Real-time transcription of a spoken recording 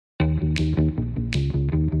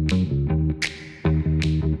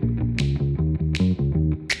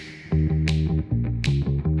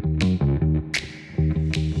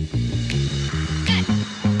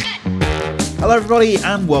Hello everybody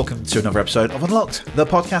and welcome to another episode of Unlocked, the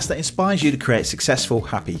podcast that inspires you to create a successful,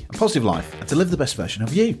 happy and positive life and to live the best version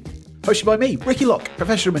of you. Hosted by me, Ricky Locke,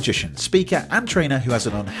 professional magician, speaker and trainer who has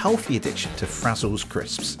an unhealthy addiction to Frazzles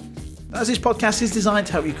crisps. As this podcast is designed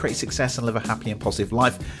to help you create success and live a happy and positive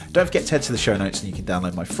life, don't forget to head to the show notes and you can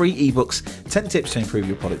download my free ebooks, 10 tips to improve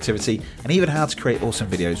your productivity, and even how to create awesome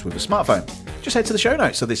videos with a smartphone. Just head to the show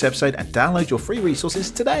notes of this episode and download your free resources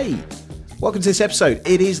today. Welcome to this episode.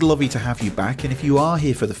 It is lovely to have you back, and if you are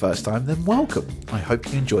here for the first time, then welcome. I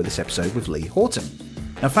hope you enjoy this episode with Lee Houghton.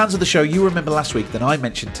 Now, fans of the show, you remember last week that I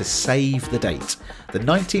mentioned to save the date. The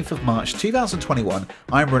 19th of March 2021,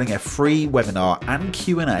 I'm running a free webinar and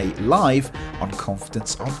Q&A live on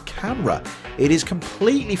Confidence on Camera. It is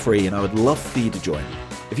completely free and I would love for you to join.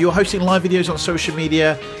 If you're hosting live videos on social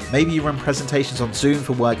media, maybe you run presentations on Zoom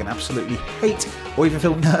for work and absolutely hate or even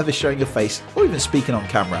feel nervous showing your face or even speaking on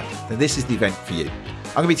camera, then this is the event for you.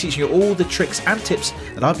 I'm going to be teaching you all the tricks and tips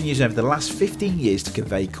that I've been using over the last 15 years to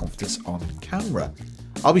convey confidence on camera.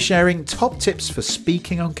 I'll be sharing top tips for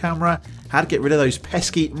speaking on camera, how to get rid of those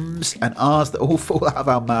pesky ums and ahs that all fall out of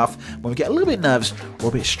our mouth when we get a little bit nervous or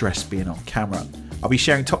a bit stressed being on camera. I'll be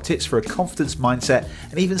sharing top tips for a confidence mindset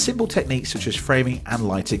and even simple techniques such as framing and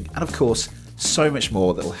lighting, and of course, so much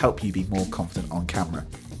more that will help you be more confident on camera.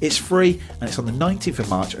 It's free and it's on the 19th of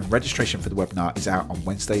March and registration for the webinar is out on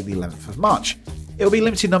Wednesday the 11th of March. It'll be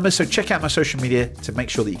limited numbers, so check out my social media to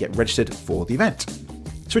make sure that you get registered for the event.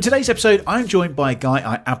 So in today's episode, I'm joined by a guy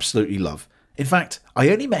I absolutely love. In fact, I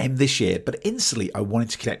only met him this year, but instantly I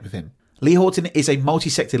wanted to connect with him. Lee Houghton is a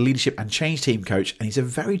multi-sector leadership and change team coach, and he's a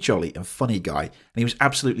very jolly and funny guy, and he was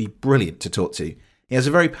absolutely brilliant to talk to. He has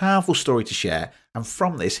a very powerful story to share, and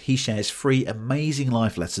from this, he shares 3 amazing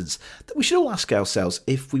life lessons that we should all ask ourselves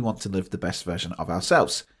if we want to live the best version of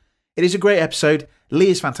ourselves. It is a great episode,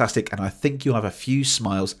 Lee is fantastic, and I think you'll have a few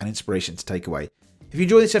smiles and inspiration to take away. If you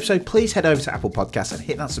enjoyed this episode, please head over to Apple Podcasts and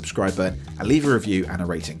hit that subscribe button and leave a review and a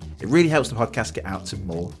rating. It really helps the podcast get out to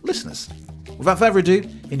more listeners. Without further ado,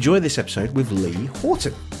 enjoy this episode with Lee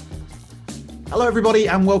Houghton. Hello everybody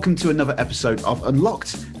and welcome to another episode of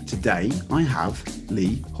Unlocked. Today I have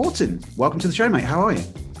Lee Houghton. Welcome to the show, mate. How are you?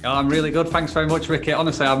 Oh, I'm really good. Thanks very much, Ricky.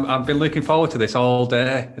 Honestly, I've been looking forward to this all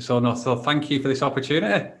day. So thank you for this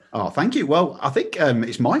opportunity. Oh, thank you. Well, I think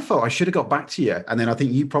it's my fault. I should have got back to you. And then I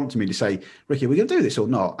think you prompted me to say, Ricky, are we going to do this or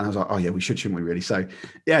not? And I was like, oh, yeah, we should, shouldn't we really? So,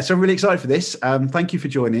 yeah, so I'm really excited for this. Thank you for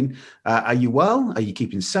joining. Are you well? Are you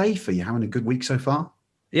keeping safe? Are you having a good week so far?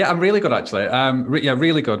 Yeah, I'm really good, actually. Yeah,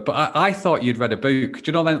 really good. But I thought you'd read a book. Do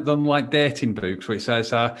you know them like dating books where it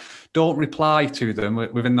says, don't reply to them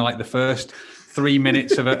within the first 3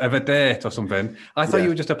 minutes of a date or something? I thought you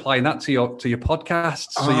were just applying that to your podcast.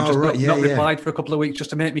 So you've just not replied for a couple of weeks just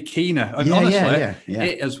to make me keener. And honestly,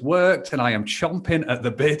 it has worked and I am chomping at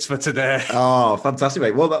the bits for today. Oh, fantastic,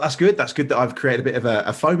 mate. Well, that's good. That's good that I've created a bit of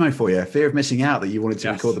a FOMO for you, fear of missing out, that you wanted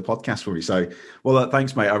to record the podcast for me. So, well,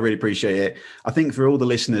 thanks, mate. I really appreciate it. I think for all the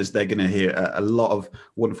listeners, they're going to hear a lot of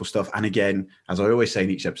wonderful stuff. And again, as I always say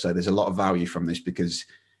in each episode, there's a lot of value from this because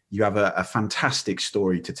you have a fantastic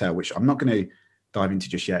story to tell, which I'm not going to dive into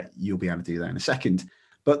just yet. You'll be able to do that in a second.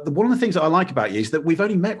 But one of the things that I like about you is that we've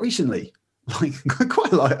only met recently,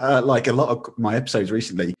 quite like a lot of my episodes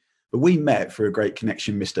recently. But we met through a great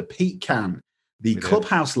connection, Mr. Pete Can, the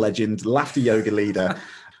Clubhouse legend, laughter yoga leader.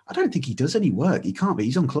 I don't think he does any work. He can't be.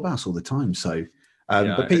 He's on Clubhouse all the time. So,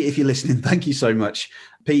 but Pete, if you're listening, thank you so much.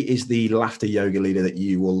 Pete is the laughter yoga leader that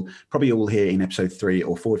you will probably all hear in episode 3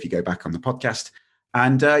 or 4 if you go back on the podcast.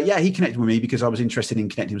 And he connected with me because I was interested in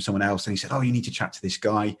connecting with someone else. And he said, oh, you need to chat to this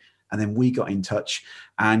guy. And then we got in touch.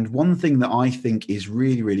 And one thing that I think is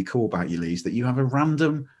really, really cool about you, Lee, is that you have a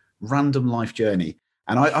random life journey.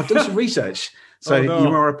 And I've done some research. So you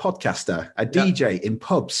are a podcaster, a DJ in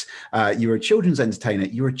pubs. You're a children's entertainer.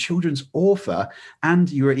 You're a children's author. And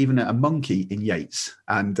you're even a monkey in Yates.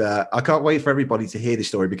 And I can't wait for everybody to hear this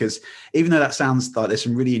story because even though that sounds like there's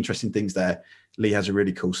some really interesting things there, Lee has a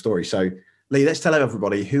really cool story. So Lee, let's tell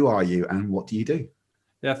everybody, who are you and what do you do?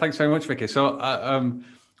 Yeah, thanks very much, Vicky. So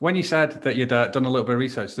when you said that you'd done a little bit of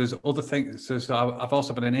research, there's other things. I've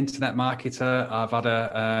also been an internet marketer. I've had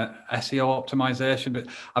a SEO optimization, but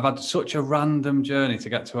I've had such a random journey to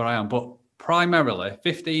get to where I am. But primarily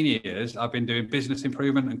 15 years, I've been doing business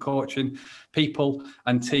improvement and coaching people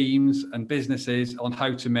and teams and businesses on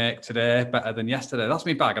how to make today better than yesterday. That's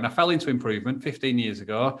my bag. And I fell into improvement 15 years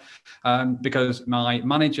ago because my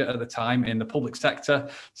manager at the time in the public sector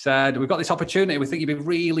said, we've got this opportunity. We think you'd be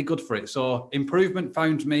really good for it. So improvement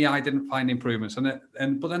found me. I didn't find improvements. But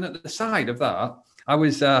then at the side of that, I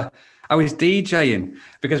was DJing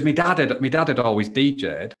because my dad had always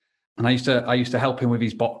DJed. And I used to help him with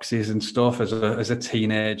his boxes and stuff as a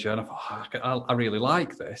teenager. And I thought, I really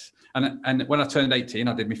like this. And when I turned 18,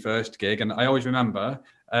 I did my first gig. And I always remember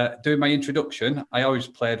doing my introduction. I always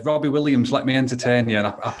played Robbie Williams, Let Me Entertain You. And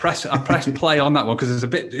I press play on that one because there's a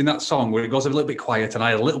bit in that song where it goes a little bit quiet. And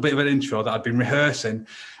I had a little bit of an intro that I'd been rehearsing.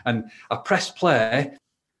 And I pressed play,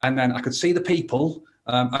 and then I could see the people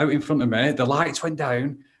out in front of me. The lights went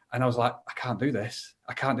down. And I was like, I can't do this.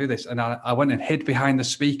 And I went and hid behind the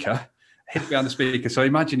speaker. So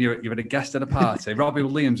imagine you're a guest at a party. Robbie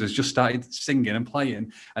Williams has just started singing and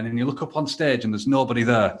playing. And then you look up on stage and there's nobody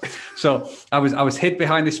there. So I was hid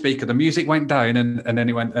behind the speaker. The music went down and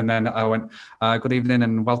then I went, good evening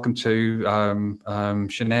and welcome to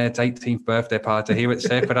Sinead's 18th birthday party here at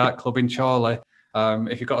Sacred Art Club in Chorley.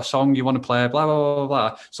 If you've got a song you want to play, blah, blah, blah,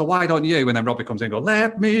 blah. So why don't you? And then Robbie comes in and goes,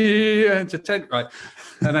 let me entertain, right?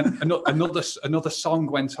 And then another song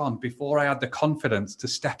went on before I had the confidence to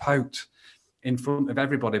step out in front of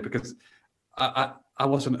everybody because I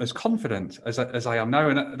wasn't as confident as I am now.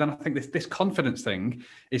 And then I think this confidence thing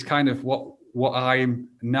is kind of what I'm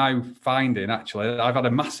now finding, actually. I've had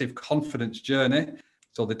a massive confidence journey.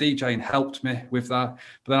 So the DJing helped me with that.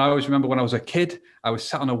 But then I always remember when I was a kid, I was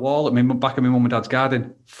sat on a wall at back in my mum and dad's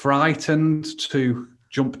garden, frightened to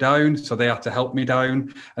jump down. So they had to help me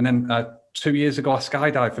down. And then 2 years ago, I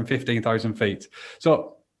skydived from 15,000 feet.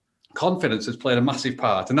 So confidence has played a massive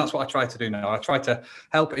part. And that's what I try to do now. I try to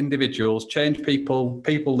help individuals, change people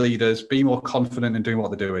leaders, be more confident in doing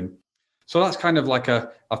what they're doing. So that's kind of like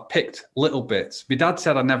I've picked little bits. My dad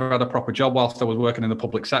said I never had a proper job whilst I was working in the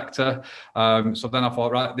public sector. So then I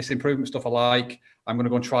thought, right, this improvement stuff I like, I'm going to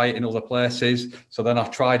go and try it in other places. So then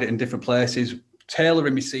I've tried it in different places,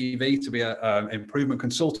 tailoring my CV to be an improvement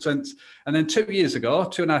consultant. And then 2.5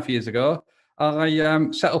 years ago,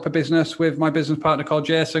 I set up a business with my business partner called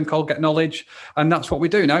Jason, called Get Knowledge. And that's what we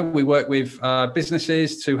do now. We work with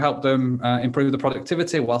businesses to help them improve the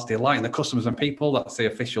productivity whilst delighting the customers and people. That's the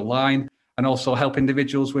official line. And also help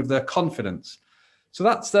individuals with their confidence. So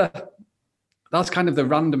that's kind of the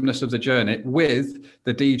randomness of the journey, with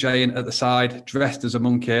the DJing at the side, dressed as a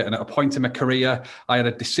monkey. And at a point in my career, I had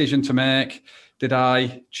a decision to make. Did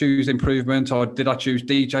I choose improvement or did I choose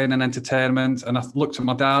DJing and entertainment? And I looked at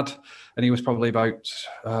my dad, and he was probably about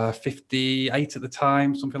 58 at the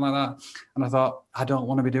time, something like that. And I thought, I don't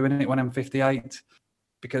want to be doing it when I'm 58,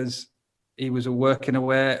 because he was working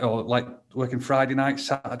away, or like working Friday night,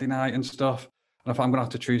 Saturday night and stuff. And I thought, I'm going to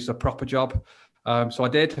have to choose a proper job. So I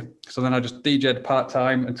did. So then I just DJed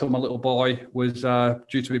part-time until my little boy was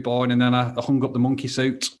due to be born. And then I hung up the monkey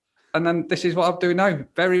suit. And then this is what I'm doing now.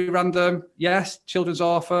 Very random. Yes, children's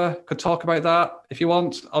author. Could talk about that if you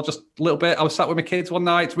want. I'll just a little bit. I was sat with my kids one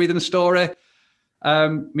night reading a story.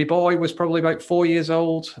 My boy was probably about 4 years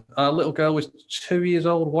old. Little girl was 2 years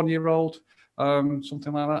old, 1 year old,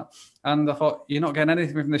 something like that. And I thought, you're not getting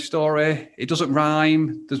anything from this story. It doesn't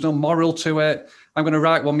rhyme. There's no moral to it. I'm going to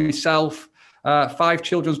write one myself. 5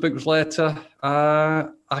 children's books later,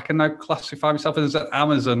 I can now classify myself as an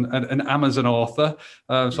Amazon author.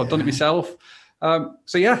 So I've done it myself.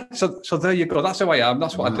 So there you go. That's who I am.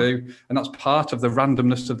 That's what I do. And that's part of the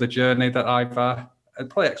randomness of the journey that I've, it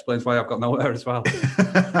probably explains why I've got nowhere as well.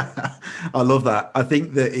 I love that. I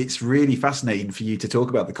think that it's really fascinating for you to talk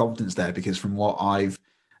about the confidence there, because from what I've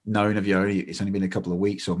known of you, it's only been a couple of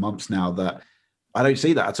weeks or months now, that I don't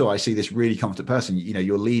see that at all. I see this really confident person. You know,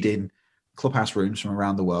 you're leading clubhouse rooms from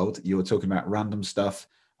around the world. You're talking about random stuff,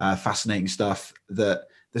 fascinating stuff that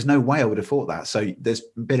there's no way I would have thought that. So there's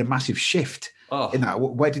been a massive shift in that.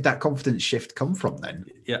 Where did that confidence shift come from then?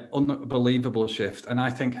 Yeah, unbelievable shift. And I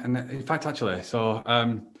think, and in fact, actually, so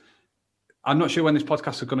I'm not sure when this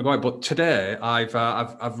podcast is going to go out, but today I've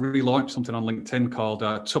relaunched something on LinkedIn called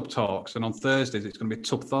Tub Talks. And on Thursdays, it's going to be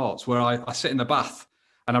Tub Thoughts, where I sit in the bath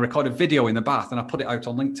and I record a video in the bath and I put it out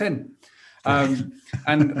on LinkedIn. And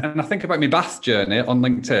I think about my bath journey on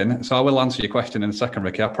LinkedIn. So I will answer your question in a second,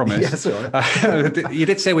 Ricky, I promise. Yes, all right. You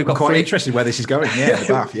did say we've got quite interested where this is going. Yeah, the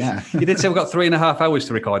bath, yeah. You did say we've got 3.5 hours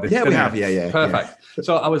to record this. Yeah, we have. Yeah. Perfect. Yeah.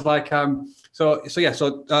 So I was like, Tub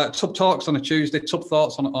Talks on a Tuesday, Tub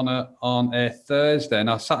Thoughts on a Thursday, and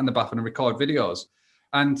I sat in the bath and record videos.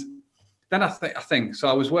 And then I think so.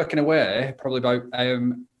 I was working away probably about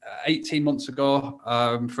 18 months ago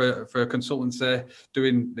for a consultancy,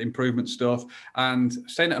 doing improvement stuff, and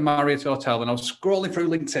staying at a Marriott hotel. And I was scrolling through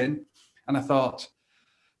LinkedIn, and I thought,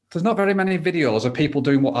 there's not very many videos of people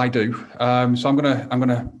doing what I do. So I'm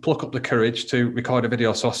gonna pluck up the courage to record a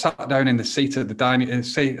video. So I sat down in the seat at the dining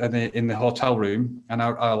seat in the hotel room, and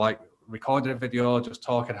I like recorded a video just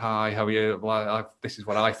talking, hi, how are you? Well, this is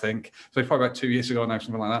what I think. So it's probably about 2 years ago now,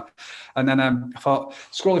 something like that. And then I thought,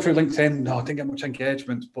 scrolling through LinkedIn, no, I didn't get much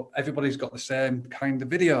engagement, but everybody's got the same kind of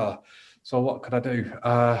video. So what could I do?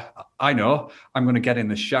 I know, I'm going to get in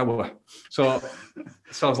the shower. So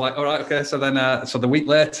I was like, all right, okay. So then, so the week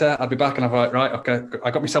later, I'd be back and I'm like, right, okay.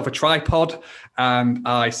 I got myself a tripod and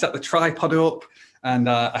I set the tripod up and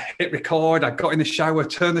I hit record. I got in the shower,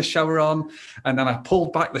 turned the shower on, and then I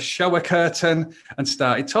pulled back the shower curtain and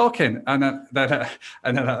started talking. And then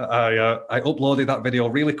I uploaded that video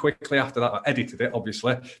really quickly after that. I edited it,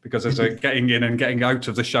 obviously, because there's a getting in and getting out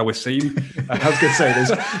of the shower scene. I was going to say,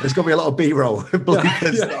 there's going to be a lot of B-roll.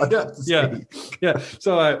 Yeah.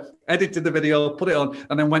 So I edited the video, put it on,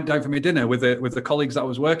 and then went down for my dinner with the colleagues that I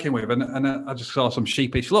was working with, and I just saw some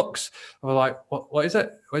sheepish looks. I was like, "What is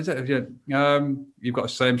it? What is it? You've got the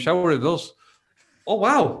same shower as us." Oh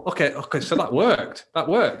wow! Okay. So that worked. But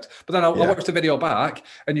then I watched the video back,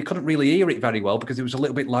 and you couldn't really hear it very well because it was a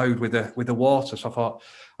little bit loud with the water. So I thought,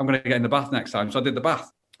 I'm going to get in the bath next time. So I did the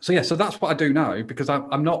bath. So yeah, so that's what I do now because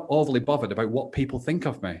I'm not overly bothered about what people think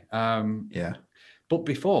of me. But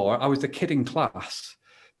before, I was the kid in class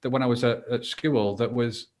that when I was at school that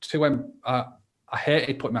was I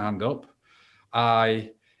hated putting my hand up.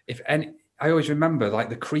 I always remember like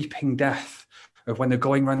the creeping death of when they're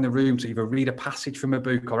going around the room to either read a passage from a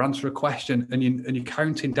book or answer a question, and you're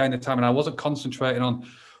counting down the time, and I wasn't concentrating on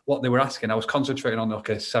what they were asking. I was concentrating on,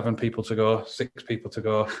 okay, 7 people to go, 6 people to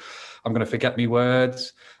go. I'm going to forget me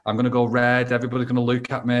words. I'm going to go red. Everybody's going to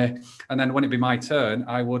look at me. And then when it'd be my turn,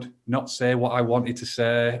 I would not say what I wanted to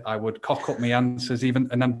say. I would cock up my answers and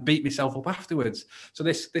then beat myself up afterwards. So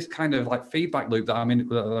this kind of like feedback loop that I'm in,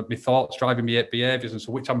 my thoughts driving me behaviours, and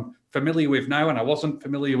so which I'm familiar with now and I wasn't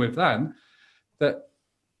familiar with then, that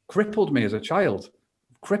crippled me as a child.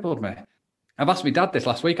 Crippled me. I've asked my dad this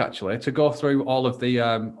last week actually to go through all of the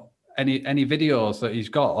any videos that he's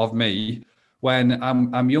got of me when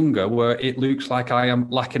I'm younger, where it looks like I am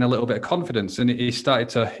lacking a little bit of confidence. And he's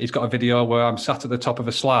got a video where I'm sat at the top of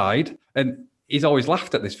a slide, and he's always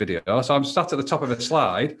laughed at this video. So I'm sat at the top of a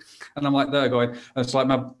slide and I'm like there going, and it's like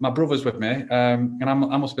my brother's with me. And I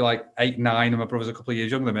must be like 8, 9, and my brother's a couple of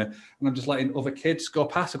years younger than me. And I'm just letting other kids go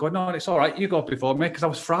past. I go, no, it's all right. You go before me. Because I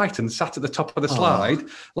was frightened, sat at the top of the slide,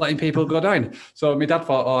 letting people go down. So my dad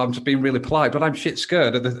thought, I'm just being really polite, but I'm shit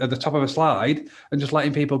scared at the top of a slide and just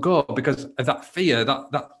letting people go because of that fear,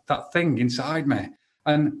 that thing inside me.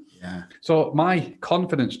 And so my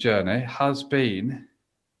confidence journey has been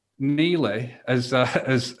nearly as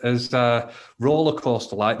roller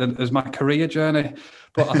coaster like as my career journey,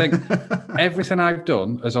 but I think everything I've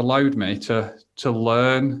done has allowed me to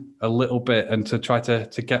learn a little bit and to try to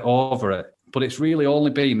get over it. But it's really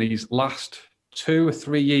only been these last 2 or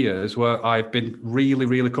 3 years where I've been really,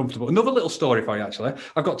 really comfortable. Another little story for you, actually.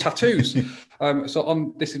 I've got tattoos.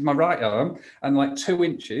 So this is my right arm, and like 2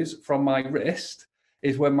 inches from my wrist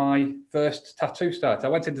is where my first tattoo started. I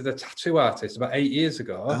went into the tattoo artist about 8 years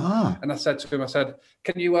ago, and I said to him,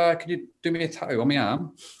 can you do me a tattoo on my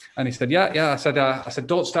arm? And he said, yeah. I said,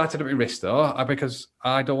 don't start it at my wrist though, because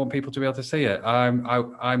I don't want people to be able to see it.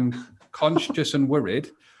 I'm conscious and worried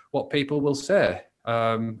what people will say,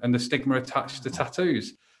 and the stigma attached to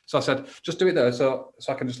tattoos. So I said, just do it there, so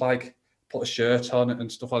I can just like put a shirt on and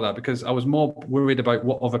stuff like that, because I was more worried about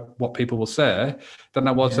what people will say than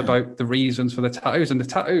I was about the reasons for the tattoos. And the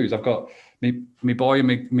tattoos, I've got my boy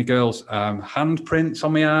and my girl's handprints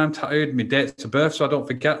on my arm tattooed, my dates of birth so I don't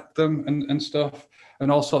forget them and stuff, and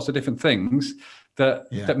all sorts of different things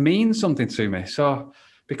that mean something to me. So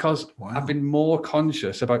because I've been more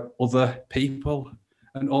conscious about other people,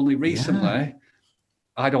 and only recently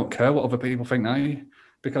I don't care what other people think now,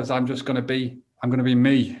 because I'm going to be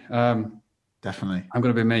me. Definitely. I'm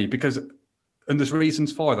going to be me and there's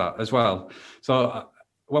reasons for that as well. So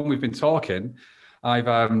when we've been talking,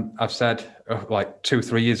 I've said like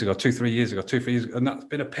 2-3 years ago, and that's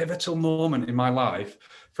been a pivotal moment in my life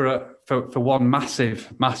for one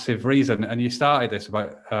massive reason. And you started this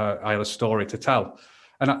about I had a story to tell.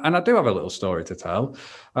 And I do have a little story to tell.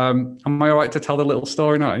 Am I all right to tell the little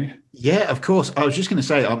story now? Yeah, of course. I was just going to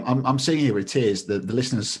say, I'm sitting here with tears. The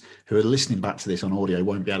listeners who are listening back to this on audio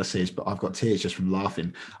won't be able to see us, but I've got tears just from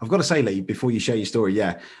laughing. I've got to say, Lee, before you share your story,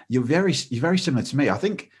 you're very similar to me. I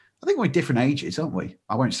think we're different ages, aren't we?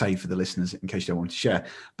 I won't say for the listeners in case you don't want to share.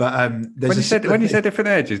 But when you say different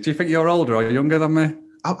ages, do you think you're older or younger than me?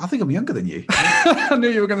 I think I'm younger than you. I knew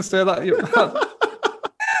you were going to say that.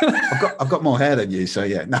 I've got more hair than you, so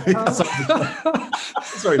yeah. No,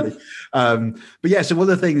 Sorry, Lee. But yeah, so one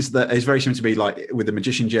of the things that is very similar to me, like with the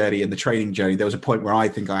magician journey and the training journey, there was a point where I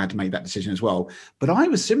think I had to make that decision as well. But I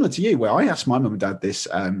was similar to you, where I asked my mum and dad this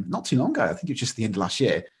not too long ago. I think it was just the end of last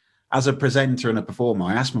year. As a presenter and a performer,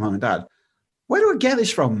 I asked my mum and dad, where do I get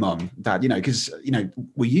this from, mum, dad? Because,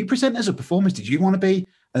 were you presenters or performers? Did you want to be?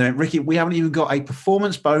 And then, Ricky, we haven't even got a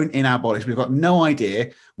performance bone in our bodies. We've got no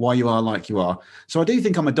idea why you are like you are. So I do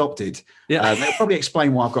think I'm adopted. Yeah. They'll probably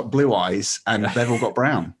explain why I've got blue eyes and they've all got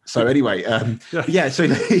brown. So anyway, so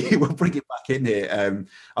we'll bring it back in here.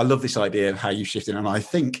 I love this idea of how you shifted. And I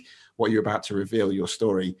think what you're about to reveal, your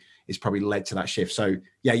story, is probably led to that shift. So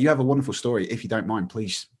yeah, you have a wonderful story. If you don't mind,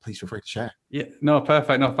 please feel free to share. Yeah, no,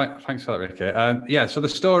 perfect. No, thanks for that, Ricky. So the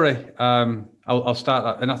story, I'll start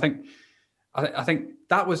that. And I think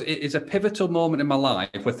that is a pivotal moment in my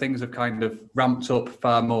life where things have kind of ramped up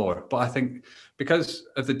far more. But I think because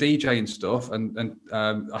of the DJing stuff, and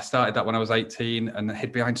I started that when I was 18 and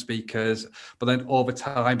hid behind speakers, but then over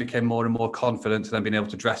time became more and more confident and then being able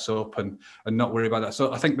to dress up and not worry about that.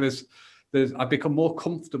 So I think I've become more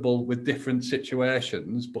comfortable with different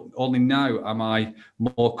situations, but only now am I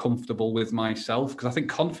more comfortable with myself, because I think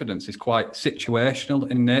confidence is quite situational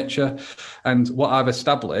in nature. And what I've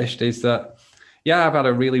established is that, I've had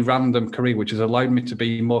a really random career, which has allowed me to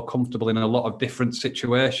be more comfortable in a lot of different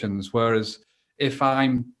situations. Whereas if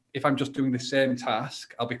I'm just doing the same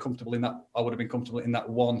task, I'll be comfortable in that. I would have been comfortable in that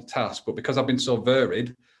one task, but because I've been so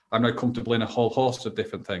varied, I'm now comfortable in a whole host of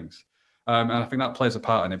different things. And I think that plays a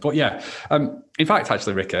part in it. But in fact,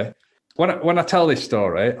 actually, Ricky, when I tell this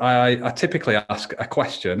story, I typically ask a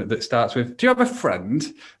question that starts with, do you have a friend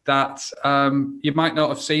that you might not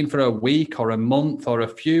have seen for a week or a month or a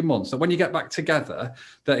few months, that when you get back together,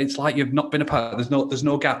 that it's like you've not been apart, there's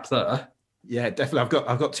no gap there? Yeah, definitely.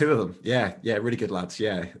 I've got two of them. Yeah, really good lads.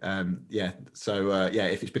 Yeah. So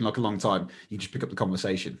if it's been like a long time, you just pick up the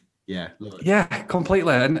conversation. Yeah, yeah,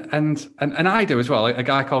 completely, and I do as well. A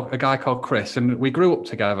guy called Chris, and we grew up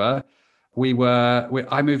together.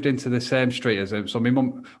 I moved into the same street as him. So my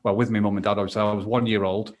mum, with my mum and dad, obviously, I was 1 year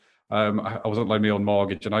old. I wasn't loaning my own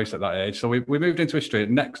mortgage and house at that age. So we moved into a street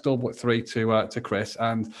next door, but 3 to Chris.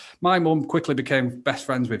 And my mum quickly became best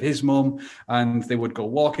friends with his mum, and they would go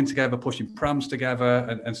walking together, pushing prams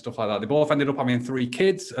together, and stuff like that. They both ended up having 3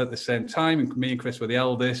 kids at the same time, and me and Chris were the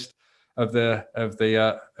eldest of the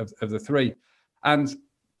 3. And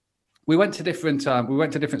we went to different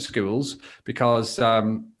schools because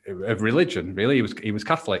of religion. Really, he was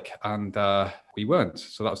Catholic and we weren't.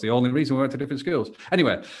 So that was the only reason we went to different schools.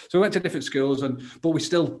 Anyway, so we went to different schools, but we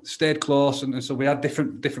still stayed close, and so we had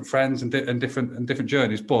different friends and different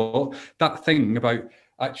journeys. But that thing about,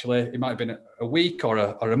 actually, it might have been a week or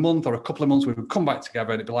a month or a couple of months, we would come back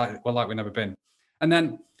together and it'd be like we'd never been. And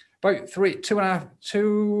then about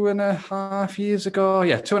 2.5 years ago,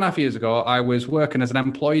 2.5 years ago, I was working as an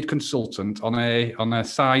employed consultant on a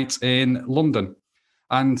site in London,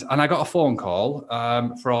 and I got a phone call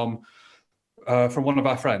from one of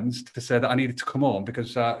our friends to say that I needed to come home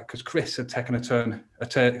because Chris had taken a turn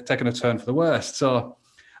for the worst. So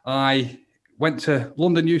I went to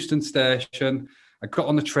London Euston Station. I got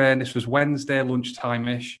on the train. This was Wednesday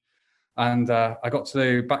lunchtime-ish. And I got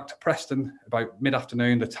back to Preston about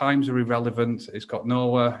mid-afternoon. The times are irrelevant. It's got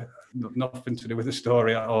nothing to do with the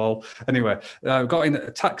story at all. Anyway, I got in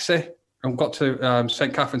a taxi and got to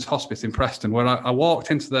St. Catherine's Hospice in Preston, where I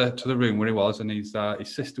walked into the room where he was, and his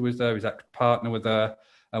sister was there, his ex-partner was there,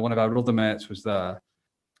 one of our other mates was there.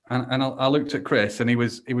 And I looked at Chris, and he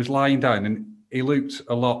was lying down, and he looked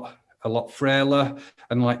a lot frailer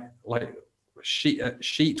and like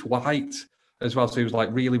sheet white as well. So he was like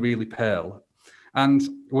really, really pale. And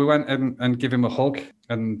we went and give him a hug.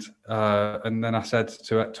 And then I said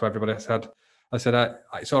to everybody, I said,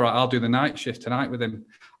 it's all right. I'll do the night shift tonight with him.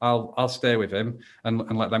 I'll stay with him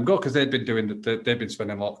and let them go, because they'd been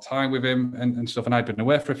spending a lot of time with him and stuff. And I'd been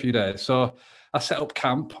away for a few days. So I set up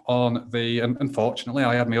camp and unfortunately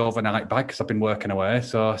I had my overnight bag because I've been working away.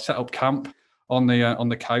 So I set up camp on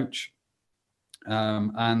the couch.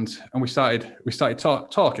 And we started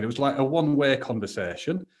talking. It was like a one-way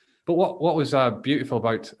conversation. But what was beautiful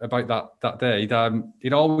about that day,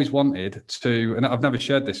 he'd always wanted to, and I've never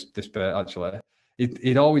shared this bit actually.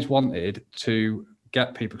 He'd always wanted to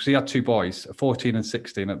get people, because he had 2 boys, 14 and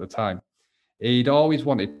 16 at the time. He'd always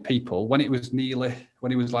wanted people, when he was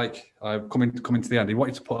like coming to the end, he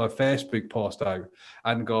wanted to put a Facebook post out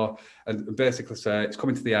and go and basically say, it's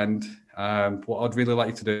coming to the end. What I'd really like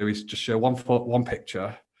you to do is just show one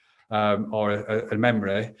picture or a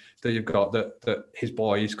memory that you've got that his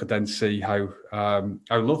boys could then see how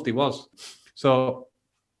loved he was. So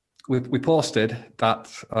we posted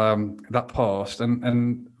that post,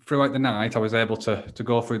 and throughout the night I was able to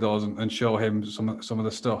go through those and show him some of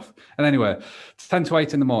the stuff. And anyway, 10 to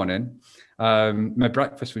 8 in the morning, my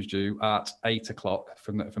breakfast was due at 8 o'clock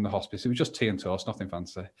from the hospice. It was just tea and toast, nothing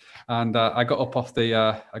fancy. And I got up off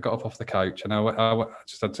the couch, and I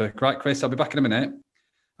just said to right, Chris, I'll be back in a minute.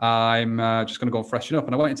 I'm just going to go and freshen up.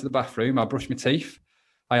 And I went into the bathroom. I brushed my teeth.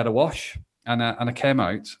 I had a wash, and I came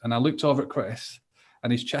out, and I looked over at Chris,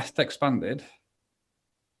 and his chest expanded.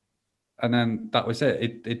 And then that was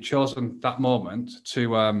it. He'd chosen that moment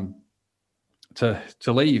to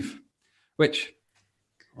leave, which,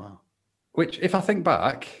 wow. Which, if I think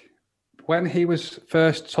back, when he was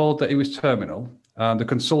first told that he was terminal, the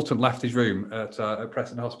consultant left his room at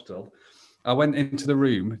Preston Hospital. I went into the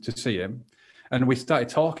room to see him, and we started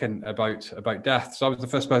talking about death. So I was the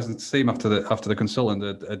first person to see him after the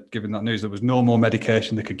consultant had given that news. There was no more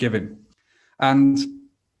medication they could give him, and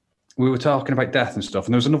we were talking about death and stuff.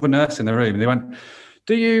 And there was another nurse in the room, and they went,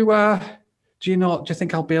 "Do you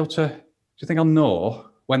think I'll be able to? Do you think I'll know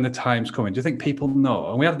when the time's coming? Do you think people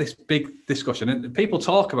know?" And we had this big discussion, and people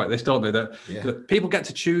talk about this, don't they? That people get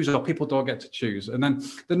to choose or people don't get to choose. And then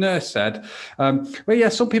the nurse said, well, yeah,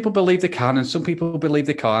 some people believe they can and some people believe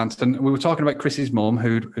they can't. And we were talking about Chris's mum,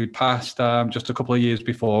 who'd passed just a couple of years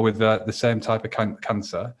before with the same type of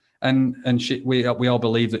cancer. And we all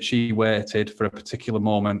believe that she waited for a particular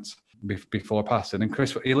moment before passing. And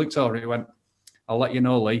Chris, he looked over and he went, "I'll let you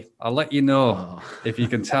know, Lee. I'll let you know if you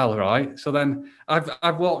can tell, right?" So then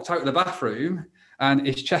I've walked out of the bathroom, and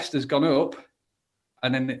his chest has gone up,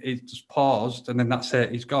 and then he just paused, and then that's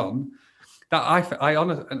it. He's gone. That I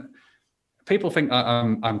honestly, people think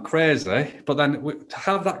I'm crazy, but then to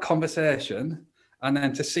have that conversation and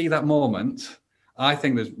then to see that moment, I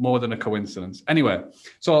think there's more than a coincidence. Anyway,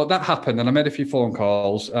 so that happened, and I made a few phone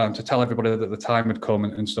calls to tell everybody that the time had come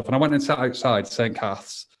and stuff. And I went and sat outside St.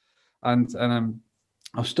 Cath's. And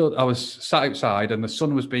I was sat outside, and the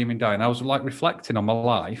sun was beaming down. I was like reflecting on my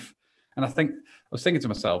life, and I was thinking to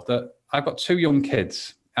myself that I've got 2 young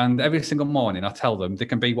kids, and every single morning I tell them they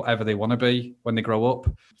can be whatever they want to be when they grow up.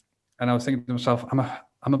 And I was thinking to myself,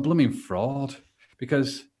 I'm a blooming fraud,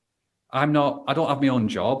 because I don't have my own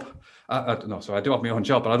job. I do have my own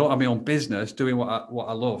job, but I don't have my own business doing what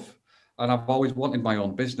I love. And I've always wanted my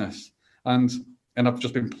own business, and I've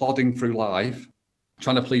just been plodding through life,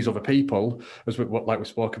 trying to please other people, like we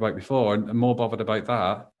spoke about before, and more bothered about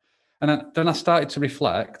that. And then I started to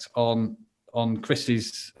reflect on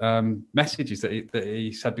Chris's messages that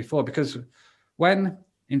he said before, because do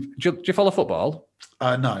you follow football?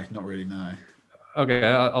 No, not really, no. Okay,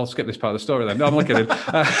 I'll skip this part of the story then. No, I'm looking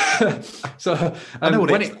at So I know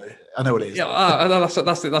what it is. I know what it is. Yeah,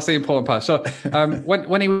 that's the important part. So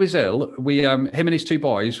when he was ill, him and his 2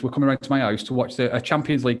 boys were coming around to my house to watch a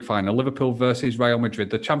Champions League final, Liverpool versus Real Madrid,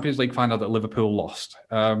 the Champions League final that Liverpool lost.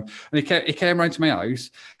 And he came around to my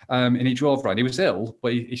house, and he drove around. He was ill,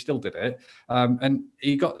 but he still did it. And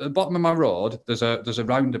he got at the bottom of my road. There's a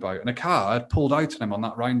roundabout, and a car had pulled out on him on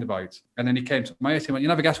that roundabout. And then he came to my house. He went, "You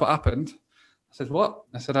never guess what happened?" I said, "What?"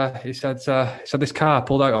 I said, he said, "This car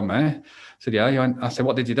pulled out on me." I said, "Yeah." He went, I said,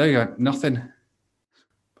 "What did you do?" He went, "Nothing."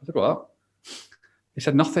 I said, "What?" He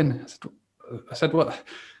said, "Nothing." I said, "What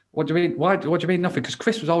do you mean? What do you mean nothing?" Because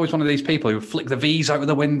Chris was always one of these people who would flick the V's out of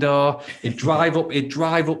the window. He'd drive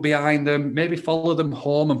up behind them, maybe follow them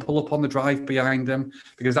home and pull up on the drive behind them,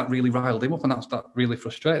 because that really riled him up, and that really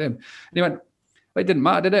frustrated him. And he went, "Well, it didn't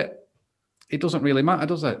matter, did it? It doesn't really matter,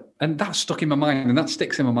 does it?" And that stuck in my mind, and that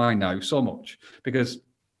sticks in my mind now so much, because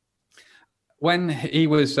when he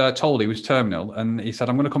was told he was terminal, and he said,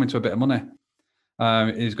 "I'm going to come into a bit of money,"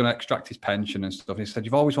 he's going to extract his pension and stuff. He said,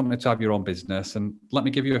 "You've always wanted to have your own business, and let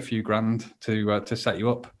me give you a few grand to set you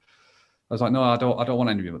up." I was like, "No, I don't want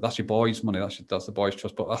any of it. That's your boys' money. That's the boys'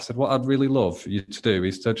 trust." But I said, "What I'd really love you to do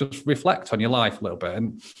is to just reflect on your life a little bit."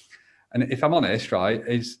 And if I'm honest, right,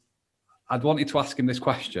 I'd wanted to ask him this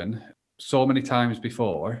question so many times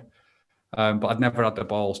before, but I'd never had the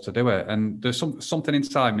balls to do it. And there's something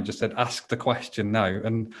inside me just said, "Ask the question now."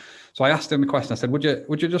 And so I asked him the question. I said, "Would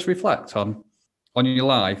you just reflect on your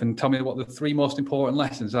life and tell me what the 3 most important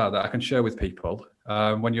lessons are that I can share with people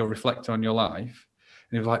when you're reflecting on your life?"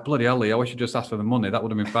 And he was like, "Bloody hell, Lee, I wish you just asked for the money. That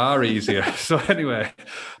would have been far easier." So anyway,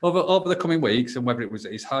 over the coming weeks, and whether it was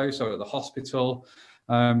at his house or at the hospital,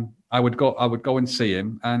 I would go and see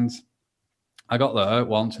him. And I got there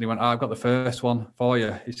once, and he went, "I've got the first one for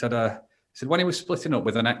you." He said, when he was splitting up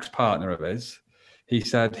with an ex-partner of his, he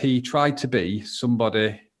said he tried to be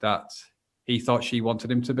somebody that he thought she wanted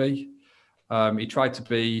him to be. He tried to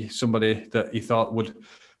be somebody that he thought would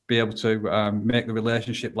be able to make the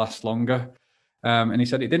relationship last longer. And he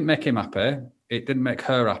said it didn't make him happy. It didn't make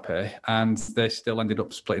her happy. And they still ended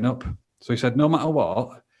up splitting up. So he said, no matter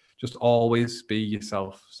what, just always be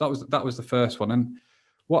yourself. So that was the first one. And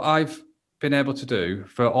what I've been able to do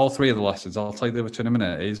for all three of the lessons, I'll tell you the other two in a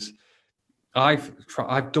minute, is I've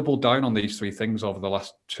doubled down on these three things over the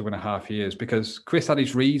last 2.5 years, because Chris had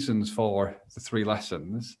his reasons for the three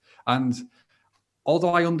lessons. And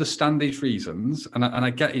although I understand his reasons and I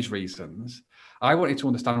get his reasons, I wanted to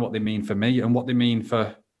understand what they mean for me and what they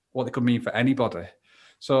could mean for anybody.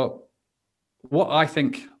 So what I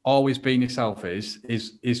think always being yourself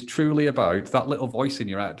is truly about that little voice in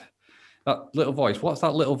your head. That little voice, what's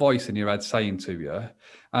that little voice in your head saying to you?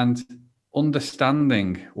 And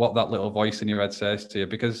understanding what that little voice in your head says to you,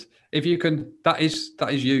 because if you can, that is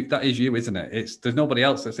you, isn't it? There's nobody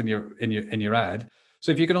else that's in your head.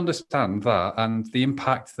 So if you can understand that and the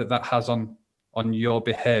impact that has on your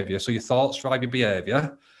behavior, so your thoughts drive your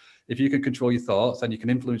behavior. If you can control your thoughts, then you can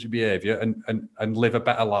influence your behavior and live a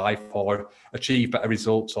better life or achieve better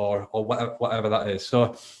results or whatever that is.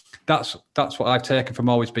 So that's what I've taken from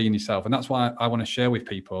always being yourself, and that's why I want to share with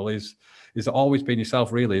people is that always being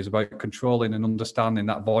yourself really is about controlling and understanding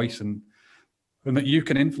that voice and that you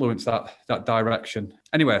can influence that direction.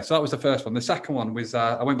 Anyway, so that was the first one. The second one was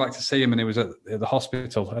I went back to see him, and he was at the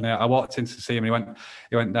hospital, and I walked in to see him, and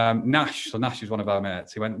he went Nash. So Nash is one of our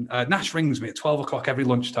mates. He went Nash rings me at 12 o'clock every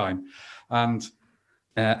lunchtime, and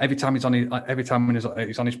every time he's on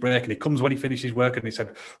his break, and he comes when he finishes work, and he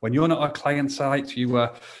said, when you're not at client site, you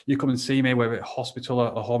come and see me, whether at hospital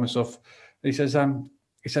or home and stuff. And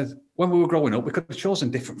he says when we were growing up, we could have chosen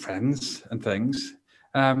different friends and things,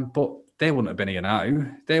 but they wouldn't have been here now.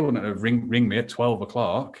 They wouldn't have ring me at 12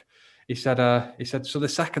 o'clock. He said, so the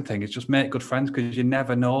second thing is just make good friends, because you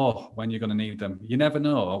never know when you're going to need them. You never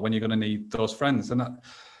know when you're going to need those friends. And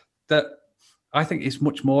that I think it's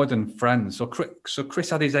much more than friends. So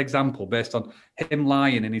Chris had his example based on him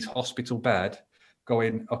lying in his hospital bed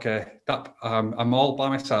going, okay, I'm all by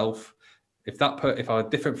myself. If I had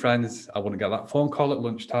different friends, I wouldn't get that phone call at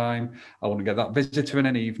lunchtime. I wouldn't get that visitor in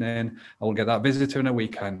an evening. I wouldn't get that visitor in a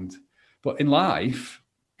weekend. But in life,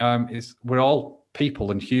 we're all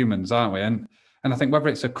people and humans, aren't we? And I think whether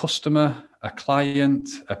it's a customer, a client,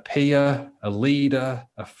 a peer, a leader,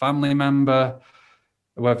 a family member,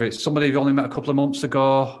 whether it's somebody you've only met a couple of months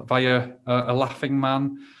ago via a laughing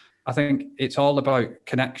man, I think it's all about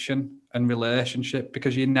connection and relationship,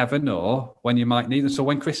 because you never know when you might need them. So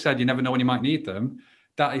when Chris said you never know when you might need them,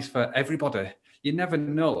 that is for everybody. You never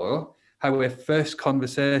know how a first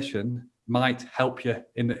conversation might help you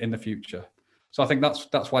in the future. So I think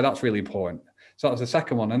that's why that's really important. So that was the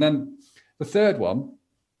second one. And then the third one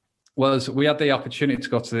was we had the opportunity to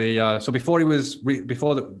go to the, so before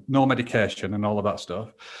no medication and all of that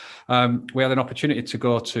stuff, we had an opportunity to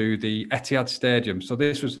go to the Etihad Stadium. So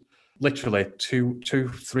this was literally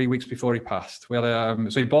 3 weeks before he passed. We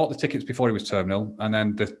had so he bought the tickets before he was terminal, and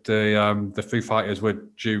then the Foo Fighters were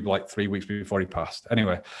due like 3 weeks before he passed.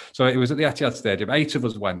 Anyway, so it was at the Etihad Stadium. 8 of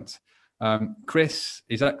us went. Chris,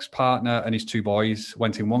 his ex-partner, and his 2 boys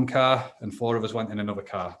went in one car, and 4 of us went in another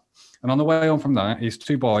car. And on the way home from that, his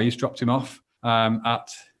 2 boys dropped him off at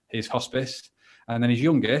his hospice, and then his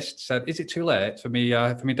youngest said, "Is it too late for me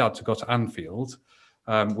dad to go to Anfield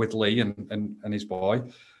with Lee and his boy?"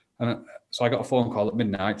 And so I got a phone call at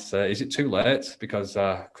midnight to say, "Is it too late?" Because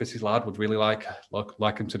Chris's lad would really like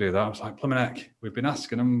him to do that. I was like, "Blimmin' heck, we've been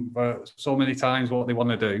asking them so many times what they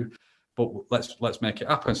want to do, but let's make it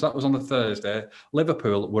happen." So that was on the Thursday.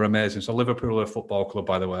 Liverpool were amazing. So Liverpool are a football club,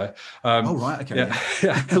 by the way. Oh, right. Okay.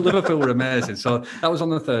 Yeah. Liverpool were amazing. So that was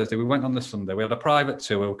on the Thursday. We went on the Sunday. We had a private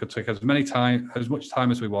tour. We could take as much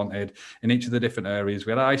time as we wanted in each of the different areas.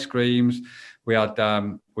 We had ice creams. We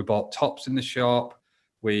bought tops in the shop.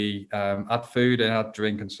 We had food and had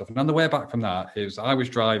drink and stuff. And on the way back from that, I was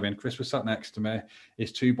driving. Chris was sat next to me.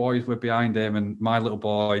 His 2 boys were behind him, and my little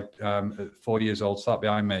boy, at 4 years old, sat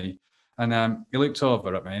behind me. And he looked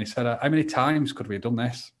over at me and he said, "How many times could we have done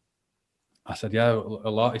this?" I said, "Yeah,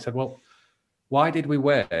 a lot." He said, "Well, why did we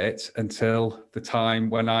wait until the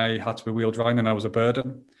time when I had to be wheel driving and I was a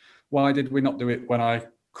burden? Why did we not do it when I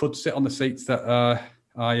could sit on the seats that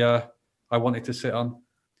I wanted to sit on?"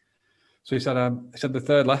 So he said, the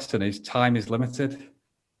third lesson is time is limited,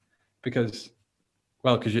 because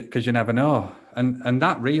you never know. And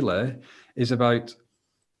that really is about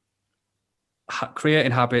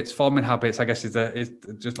creating habits, forming habits, I guess, is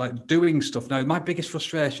just like doing stuff. Now, my biggest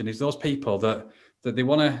frustration is those people that they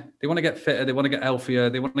want to get fitter, they want to get healthier,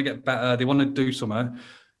 they want to get better, they want to do something,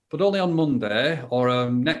 but only on Monday or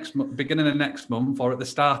beginning of next month or at the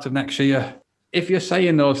start of next year. If you're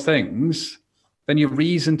saying those things, then your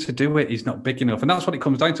reason to do it is not big enough. And that's what it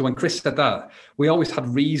comes down to. When Chris said that, we always had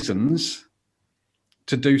reasons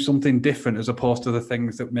to do something different as opposed to the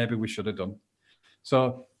things that maybe we should have done.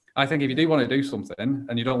 So I think if you do want to do something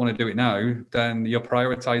and you don't want to do it now, then you're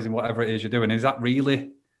prioritizing whatever it is you're doing. Is that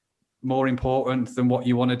really more important than what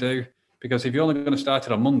you want to do? Because if you're only going to start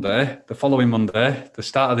it on Monday, the following Monday, the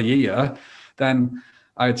start of the year, then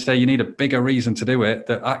I'd say you need a bigger reason to do it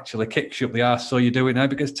that actually kicks you up the arse. So you do it now,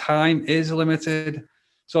 because time is limited.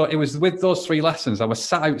 So it was with those 3 lessons, I was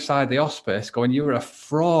sat outside the hospice going, you're a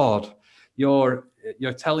fraud. You're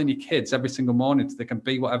telling your kids every single morning they can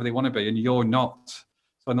be whatever they want to be, and you're not.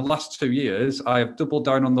 So in the last 2 years, I have doubled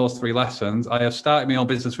down on those 3 lessons. I have started my own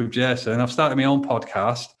business with Jason. I've started my own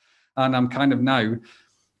podcast, and I'm kind of now,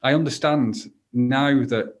 I understand now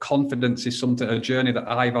that confidence is a journey that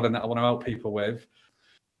I've had and that I want to help people with.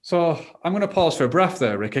 So I'm going to pause for a breath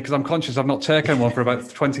there, Ricky, because I'm conscious I've not taken one for about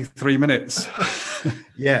 23 minutes.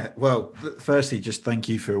 Yeah, well, firstly, just thank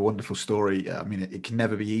you for a wonderful story. I mean, it can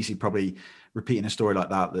never be easy, probably repeating a story like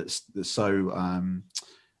that that's so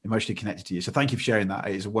emotionally connected to you. So thank you for sharing that.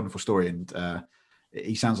 It is a wonderful story, and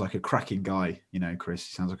he sounds like a cracking guy, Chris.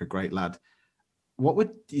 He sounds like a great lad.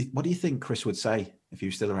 What do you think Chris would say if he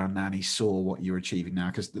was still around now and he saw what you're achieving now?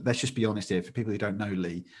 Because let's just be honest here, for people who don't know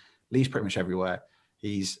Lee's pretty much everywhere.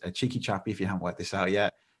 He's a cheeky chappy if you haven't worked this out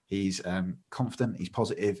yet. He's confident, he's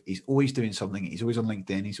positive, he's always doing something. He's always on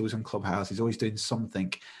LinkedIn, he's always on Clubhouse, he's always doing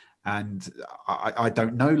something. And I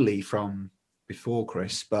don't know Lee from before,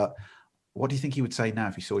 Chris, but what do you think he would say now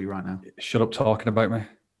if he saw you right now? Shut up talking about me.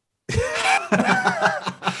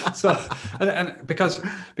 So, and because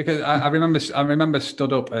I remember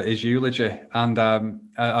stood up at his eulogy, and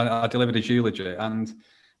I delivered his eulogy, and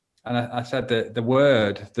I said that the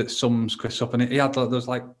word that sums Chris up, and he had, there was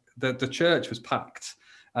like the church was packed,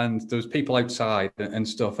 and there was people outside and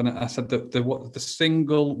stuff, and I said that the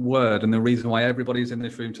single word and the reason why everybody's in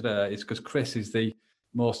this room today is because Chris is the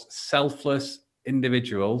most selfless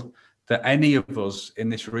individual that any of us in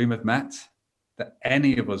this room have met. That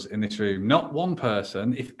any of us in this room, not one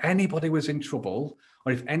person, if anybody was in trouble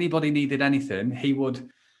or if anybody needed anything, he would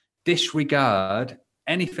disregard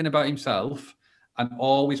anything about himself and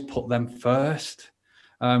always put them first.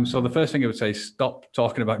 So the first thing I would say, stop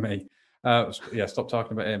talking about me. Stop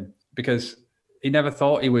talking about him, because he never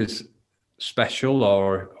thought he was special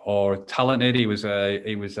or talented. He was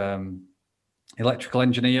electrical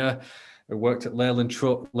engineer. He worked at Leyland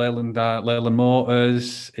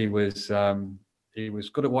Motors. He was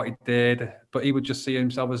good at what he did, but he would just see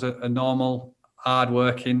himself as a normal,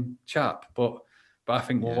 hard-working chap. But I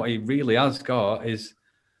think what he really has got is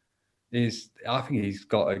I think he's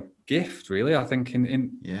got a gift, really. I think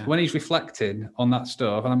when he's reflecting on that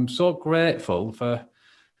stuff, and I'm so grateful for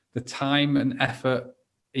the time and effort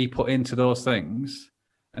he put into those things,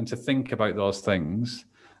 and to think about those things,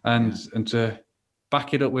 and to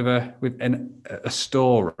back it up with a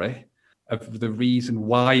story of the reason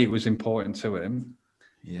why it was important to him.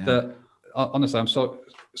 Yeah. That honestly,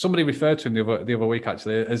 somebody referred to him the other week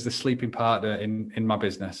actually as the sleeping partner in my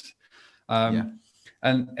business.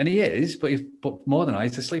 And he is, but more than that,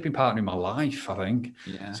 he's the sleeping partner in my life, I think.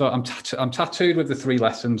 Yeah. So I'm tattooed with the 3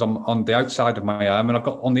 lessons on the outside of my arm, and I've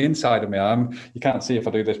got on the inside of my arm, you can't see if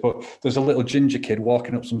I do this, but there's a little ginger kid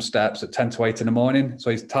walking up some steps at 10 to 8 in the morning. So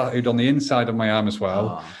he's tattooed on the inside of my arm as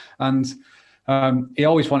well. Oh. And he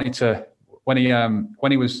always wanted to, when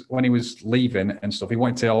he was leaving and stuff, he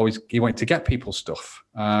wanted to get people stuff.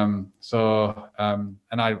 And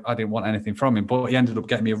I didn't want anything from him, but he ended up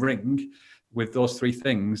getting me a ring with those 3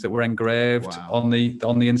 things that were engraved on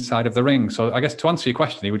the inside of the ring. So I guess to answer your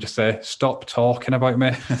question, he would just say, stop talking about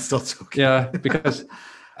me. Stop talking. Yeah, because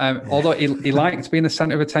although he liked being the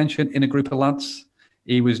centre of attention in a group of lads,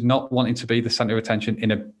 he was not wanting to be the centre of attention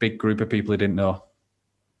in a big group of people he didn't know.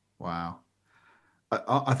 Wow.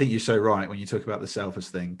 I think you're so right when you talk about the selfless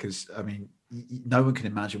thing, because, I mean, no one can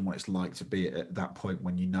imagine what it's like to be at that point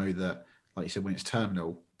when you know that, like you said, when it's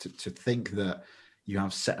terminal, to think that you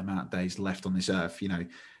have set amount of days left on this earth.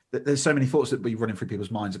 There's so many thoughts that be running through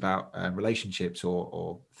people's minds about relationships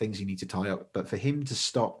or things you need to tie up. But for him to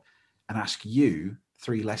stop and ask you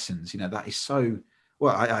 3 lessons, that is so,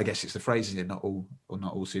 well, I guess it's the phrase, isn't it? Not all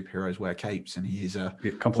superheroes wear capes, and he is a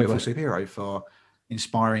completely superhero for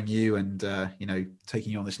inspiring you and,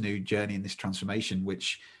 taking you on this new journey and this transformation,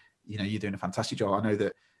 which, you're doing a fantastic job. I know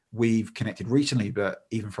that we've connected recently, but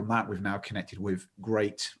even from that, we've now connected with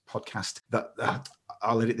great podcast that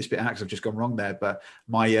I'll edit this bit out because I've just gone wrong there. But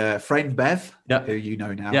my friend Bev, who you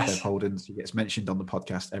know now, Bev Holden, she gets mentioned on the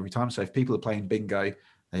podcast every time. So if people are playing bingo,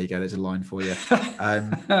 there you go. There's a line for you.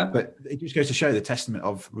 But it just goes to show the testament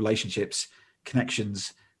of relationships.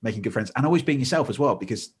 connections, making good friends, and always being yourself as well.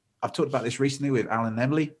 Because I've talked about this recently with Alan and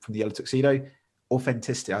Emily from the Yellow Tuxedo.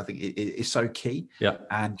 Authenticity, I think, is so key. Yeah.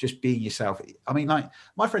 And just being yourself. I mean, like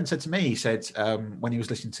my friend said to me, he said when he was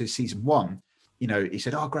listening to season 1, you know, he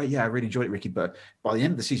said, "Oh, great, yeah, I really enjoyed it, Ricky. But by the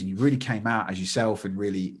end of the season, you really came out as yourself, and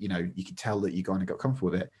really, you know, you could tell that you kind of got comfortable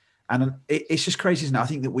with it." And it's just crazy, isn't it? I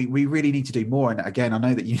think that we really need to do more. And again, I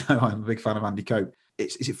know that, you know, I'm a big fan of Andy Cope.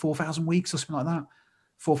 Is it 4,000 weeks or something like that?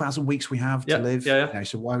 4,000 weeks we have to live. Yeah. You know,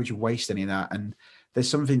 so why would you waste any of that? And there's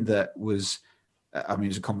something that was, I mean, it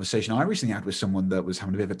was a conversation I recently had with someone that was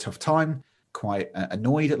having a bit of a tough time, quite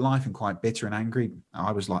annoyed at life and quite bitter and angry.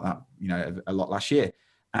 I was like that, you know, a lot last year.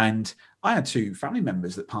 And I had 2 family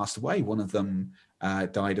members that passed away. One of them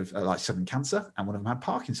died of like sudden cancer, and one of them had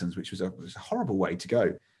Parkinson's, which was a horrible way to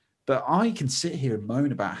go. But I can sit here and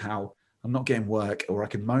moan about how I'm not getting work, or I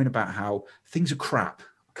can moan about how things are crap.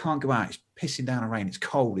 I can't go out. It's pissing down rain. It's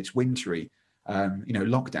cold. It's wintry. You know,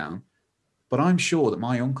 lockdown. But I'm sure that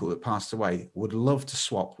my uncle that passed away would love to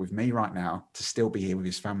swap with me right now to still be here with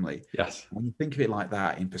his family. Yes. When you think of it like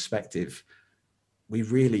that in perspective, we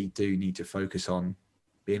really do need to focus on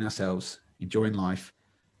being ourselves, enjoying life.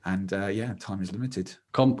 And time is limited.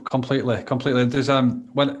 Completely. There's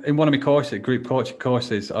when in one of my courses, group coaching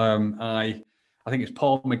courses, I think it's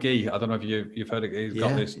Paul McGee. I don't know if you've heard it. He's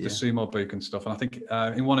got the sumo book and stuff. And I think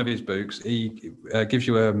in one of his books, he gives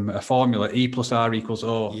you a formula: E plus R equals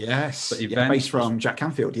O. Yes, based from Jack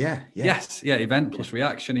Canfield. Yes, event plus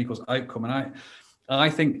reaction equals outcome. And I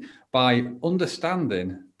think by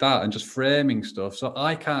understanding that and just framing stuff, so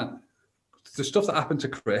the stuff that happened to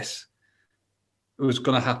Chris was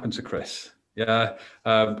going to happen to Chris.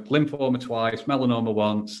 Lymphoma twice, melanoma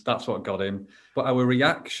once, that's what got him. But our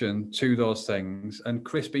reaction to those things, and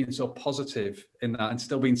Chris being so positive in that and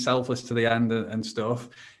still being selfless to the end and stuff,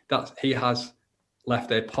 that he has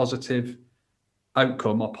left a positive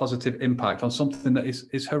outcome or positive impact on something that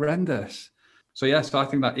is horrendous. So I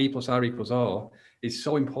think that E plus R equals O is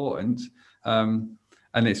so important.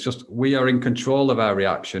 And it's just, we are in control of our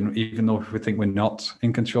reaction, even though we think we're not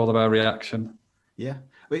in control of our reaction. Yeah.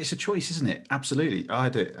 Well, it's a choice, isn't it? Absolutely. I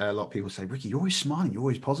had a lot of people say, "Ricky, you're always smiling. You're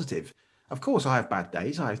always positive." Of course, I have bad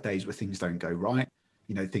days. I have days where things don't go right.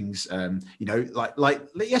 You know, things, like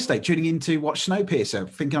yesterday, tuning in to watch Snowpiercer,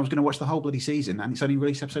 thinking I was going to watch the whole bloody season, and it's only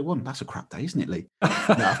released episode 1. That's a crap day, isn't it, Lee?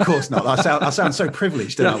 No, of course not. I sound so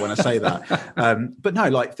privileged, don't I, when I say that? But no,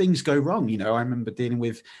 like things go wrong. You know, I remember dealing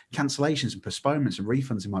with cancellations and postponements and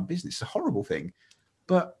refunds in my business. It's a horrible thing.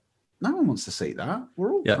 But no one wants to see that.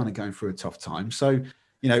 We're all kind of going through a tough time. So,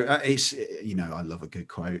 you know, I love a good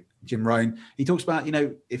quote. Jim Rohn, he talks about, you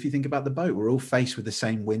know, if you think about the boat, we're all faced with the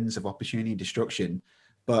same winds of opportunity and destruction,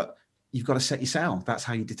 but you've got to set your sail. That's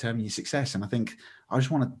how you determine your success. And I think I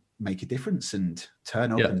just want to make a difference and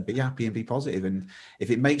turn up and be happy and be positive. And if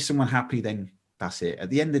it makes someone happy, then that's it. At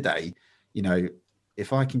the end of the day, you know,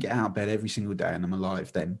 if I can get out of bed every single day and I'm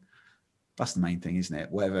alive, then that's the main thing, isn't it?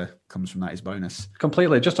 Whatever comes from that is bonus.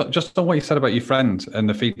 Completely. Just on what you said about your friend and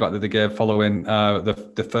the feedback that they gave following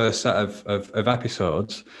the first set of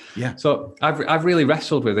episodes. Yeah. So I've really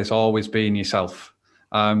wrestled with this always being yourself,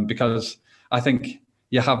 because I think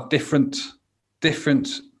you have different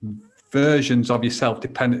versions of yourself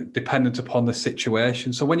dependent upon the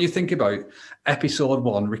situation. So when you think about episode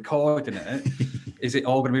 1, recording it, is it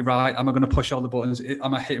all going to be right? Am I going to push all the buttons?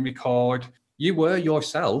 Am I hitting record? You were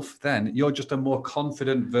yourself then. You're just a more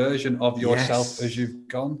confident version of yourself as you've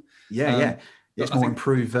gone. It's more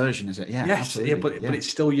improved version, is it? Yeah. Yes, but it's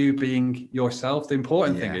still you being yourself. The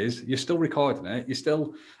important thing is you're still recording it. You're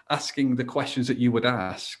still asking the questions that you would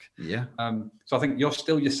ask. Yeah. So I think you're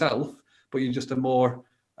still yourself, but you're just a more,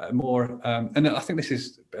 and I think this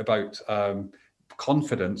is about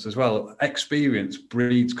confidence as well. Experience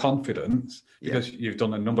breeds confidence, because you've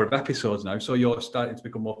done a number of episodes now, so you're starting to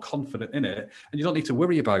become more confident in it, and you don't need to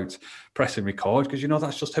worry about pressing record, because you know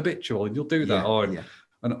that's just habitual, and you'll do that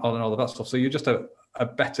and all of that stuff. So you're just a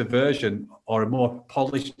better version or a more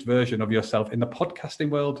polished version of yourself in the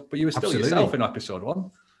podcasting world, but you were still yourself in episode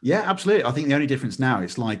 1. Yeah, absolutely. I think the only difference now,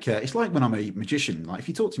 it's like when I'm a magician. Like if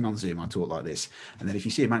you talk to me on Zoom, I talk like this, and then if you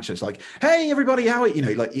see a match, it's like, "Hey, everybody, how are you?" You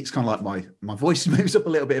know, like it's kind of like my voice moves up a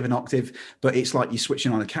little bit of an octave, but it's like you're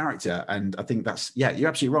switching on a character. And I think that's you're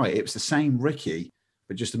absolutely right. It was the same Ricky,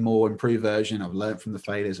 but just a more improved version. I've learned from the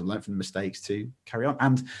failures, I've learned from the mistakes to carry on,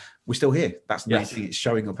 and we're still here. That's the main thing. It's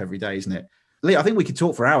showing up every day, isn't it? Lee, I think we could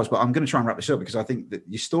talk for hours, but I'm going to try and wrap this up because I think that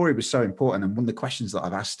your story was so important. And one of the questions that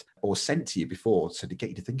I've asked or sent to you before, so to get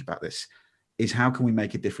you to think about this, is how can we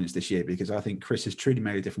make a difference this year? Because I think Chris has truly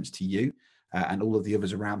made a difference to you and all of the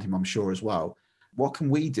others around him, I'm sure, as well. What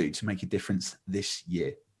can we do to make a difference this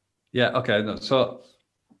year? Yeah. Okay. So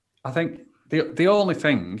I think the only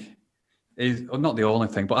thing is, or not the only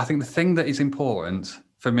thing, but I think the thing that is important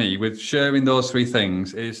for me with sharing those three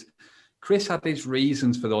things is Chris had his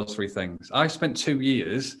reasons for those three things. I spent 2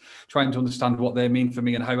 years trying to understand what they mean for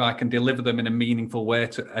me and how I can deliver them in a meaningful way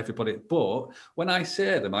to everybody. But when I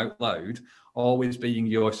say them out loud, always being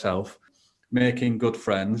yourself, making good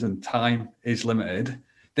friends, and time is limited,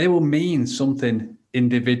 they will mean something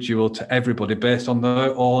individual to everybody based on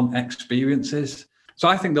their own experiences. So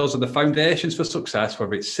I think those are the foundations for success,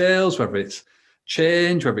 whether it's sales, whether it's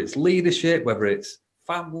change, whether it's leadership, whether it's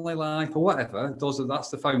family life or whatever. That's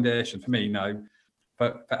the foundation for me now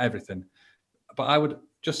for everything. But I would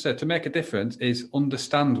just say to make a difference is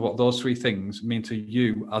understand what those three things mean to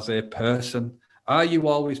you as a person. Are you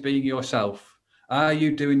always being yourself? Are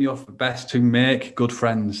you doing your best to make good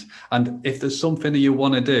friends? And if there's something that you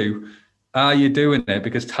want to do, are you doing it?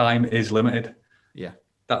 Because time is limited. Yeah.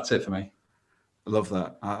 That's it for me. I love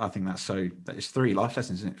that. I think it's 3 life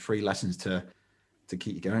lessons, isn't it? 3 lessons to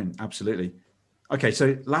keep you going. Absolutely. Okay,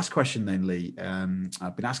 so last question then, Lee.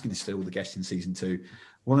 I've been asking this to all the guests in season 2.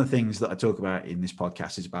 One of the things that I talk about in this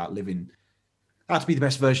podcast is about living how to be the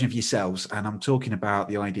best version of yourselves. And I'm talking about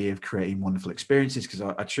the idea of creating wonderful experiences, because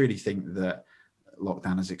I truly think that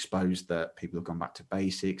lockdown has exposed that people have gone back to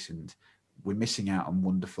basics and we're missing out on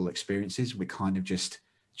wonderful experiences. We're kind of just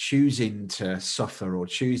choosing to suffer or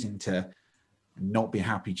choosing to not be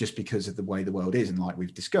happy just because of the way the world is. And like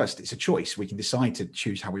we've discussed, it's a choice. We can decide to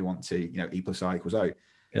choose how we want to, E plus I equals O.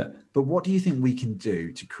 Yeah. But what do you think we can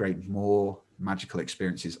do to create more magical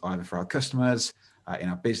experiences, either for our customers, in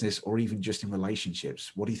our business, or even just in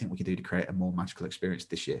relationships? What do you think we can do to create a more magical experience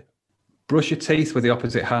this year? Brush your teeth with the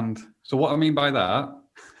opposite hand. So what I mean by that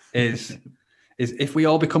is if we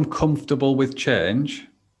all become comfortable with change,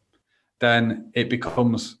 then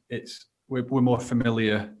we're more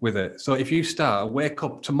familiar with it. So if you wake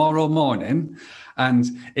up tomorrow morning, and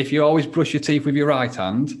if you always brush your teeth with your right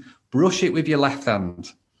hand, brush it with your left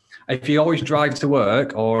hand. If you always drive to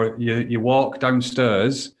work or you walk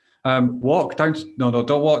downstairs, don't walk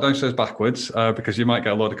downstairs backwards because you might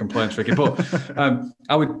get a load of complaints, Ricky. But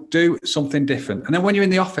I would do something different. And then when you're in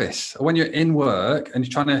the office, or when you're in work and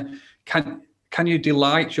you're trying to, can you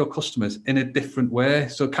delight your customers in a different way?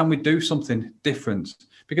 So can we do something different?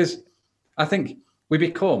 Because I think we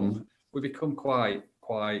become quite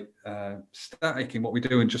static in what we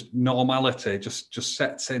do, and just normality just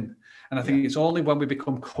sets in. And I think it's only when we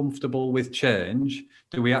become comfortable with change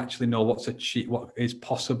do we actually know what is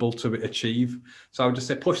possible to achieve. So I would just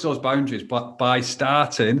say push those boundaries, but by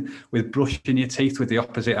starting with brushing your teeth with the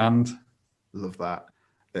opposite hand. Love that.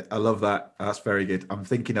 I love that. That's very good. I'm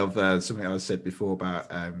thinking of something I said before about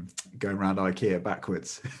going around IKEA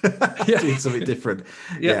backwards, doing something different.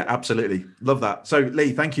 Yeah, absolutely. Love that. So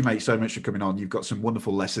Lee, thank you, mate, so much for coming on. You've got some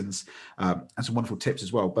wonderful lessons and some wonderful tips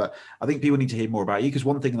as well. But I think people need to hear more about you, because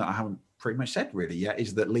one thing that I haven't pretty much said really yet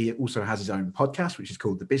is that Lee also has his own podcast, which is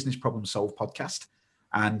called the Business Problem Solved Podcast.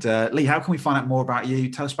 And Lee, how can we find out more about you?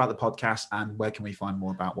 Tell us about the podcast, and where can we find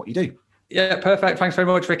more about what you do? Yeah, perfect. Thanks very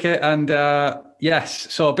much, Ricky. And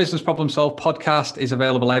yes, so Business Problem Solved podcast is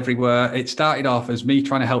available everywhere. It started off as me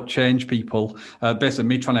trying to help change people, basically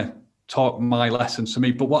me trying to talk my lessons to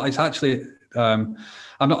me. But what is actually,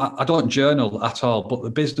 I don't journal at all, but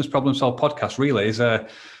the Business Problem Solved podcast really is a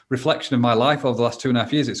reflection of my life over the last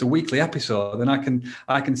 2.5 years. It's a weekly episode, and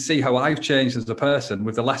I can see how I've changed as a person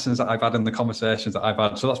with the lessons that I've had and the conversations that I've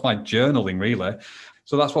had. So that's my journaling, really.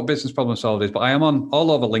 So that's what Business Problem Solved is. But I am on all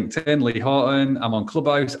over LinkedIn, Lee Houghton. I'm on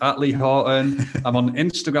Clubhouse at Lee Houghton. I'm on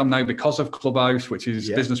Instagram now because of Clubhouse, which is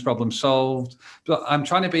Business Problem Solved. But I'm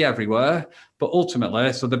trying to be everywhere. But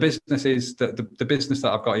ultimately, so the business is the business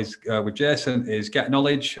that I've got is with Jason is Get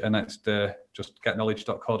Knowledge, and that's just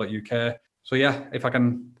getknowledge.co.uk. So yeah, if I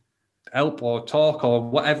can help or talk or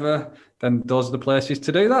whatever, then those are the places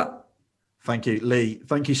to do that. Thank you, Lee.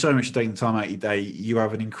 Thank you so much for taking the time out of your day. You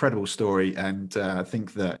have an incredible story, and I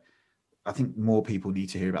think more people need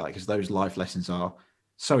to hear about that, because those life lessons are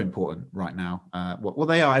so important right now. Well,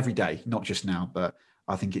 they are every day, not just now, but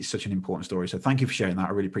I think it's such an important story. So thank you for sharing that.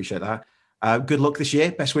 I really appreciate that. Good luck this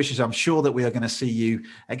year. Best wishes. I'm sure that we are going to see you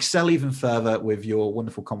excel even further with your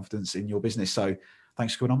wonderful confidence in your business. So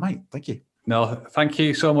thanks for coming on, mate. Thank you. No, thank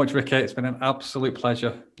you so much, Ricky. It's been an absolute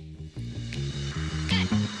pleasure.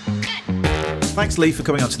 Thanks, Lee, for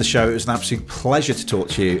coming onto the show. It was an absolute pleasure to talk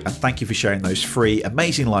to you, and thank you for sharing those 3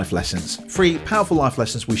 amazing life lessons, 3 powerful life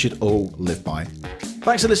lessons we should all live by.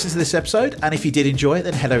 Thanks for listening to this episode, and if you did enjoy it,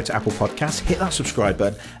 then head over to Apple Podcasts, hit that subscribe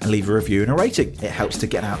button, and leave a review and a rating. It helps to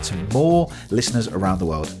get out to more listeners around the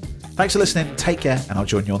world. Thanks for listening, take care, and I'll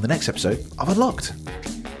join you on the next episode of Unlocked.